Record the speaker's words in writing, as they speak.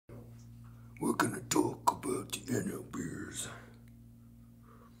gonna talk about the NL Pures.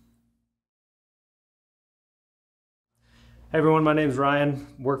 Hey everyone, my name is Ryan,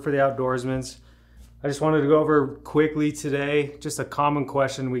 work for the Outdoorsmans. I just wanted to go over quickly today just a common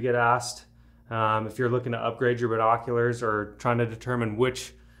question we get asked if you're looking to upgrade your binoculars or trying to determine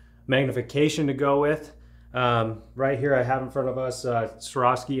which magnification to go with. Right here I have in front of us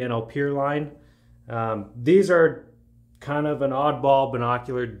Swarovski NL Pure line. These are kind of an oddball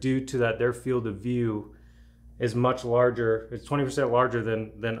binocular due to that their field of view is much larger. It's 20% larger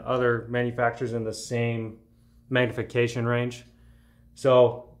than other manufacturers in the same magnification range.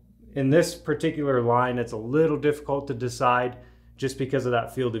 So in this particular line, it's a little difficult to decide just because of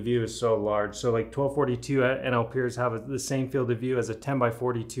that field of view is so large. So like 1242 NL Pures have the same field of view as a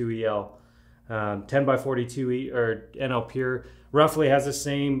 10x42 EL. 10x42 or NL Pure roughly has the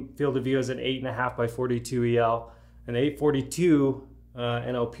same field of view as an 8.5x42 EL. And the 842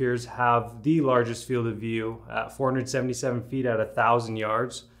 NL Pures have the largest field of view at 477 feet at 1,000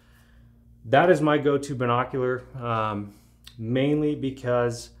 yards. That is my go-to binocular, mainly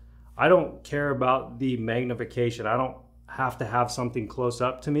because I don't care about the magnification. I don't have to have something close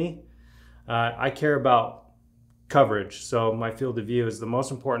up to me. I care about coverage. So my field of view is the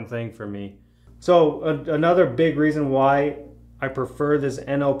most important thing for me. So another big reason why I prefer this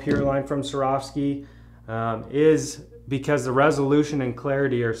NL Pure line from Swarovski is because the resolution and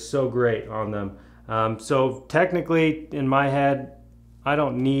clarity are so great on them. So technically in my head, I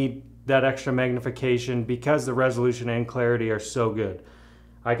don't need that extra magnification because the resolution and clarity are so good.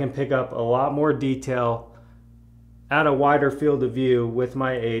 I can pick up a lot more detail at a wider field of view with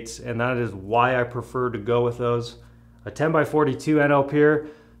my 8s, and that is why I prefer to go with those. A 10x42 NL Pure,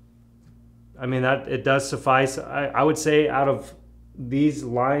 I mean, that it does suffice. I would say out of these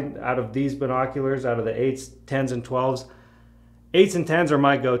binoculars, out of the 8s, 10s, and 12s, 8s and 10s are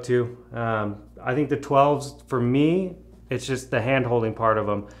my go-to. I think the 12s, for me, it's just the hand-holding part of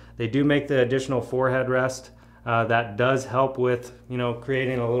them. They do make the additional forehead rest. That does help with,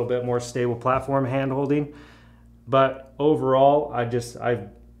 creating a little bit more stable platform hand-holding. But overall, I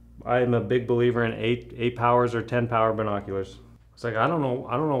am a big believer in 8 powers or 10 power binoculars. It's like I don't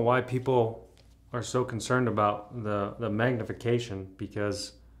know why people are so concerned about the magnification,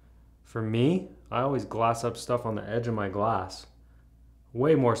 because for me, I always glass up stuff on the edge of my glass,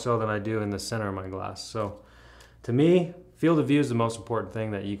 way more so than I do in the center of my glass. So to me, field of view is the most important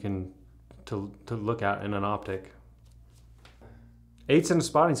thing that you can to look at in an optic. 8's in a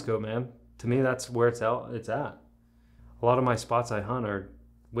spotting scope, man. To me, that's where it's at. A lot of my spots I hunt are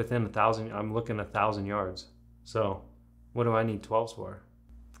within 1,000. I'm looking 1,000 yards. So what do I need 12s for?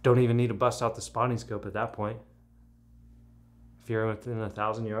 Don't even need to bust out the spotting scope at that point. If you're within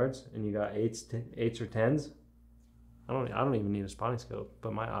 1,000 yards and you got 8s or 10s, I don't even need a spotting scope.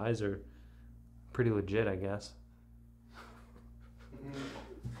 But my eyes are pretty legit, I guess.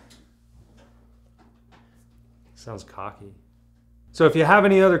 Sounds cocky. So if you have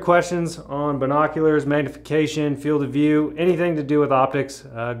any other questions on binoculars, magnification, field of view, anything to do with optics,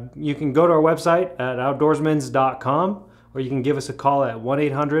 you can go to our website at outdoorsmans.com, or you can give us a call at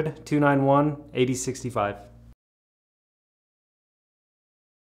 1-800-291-8065.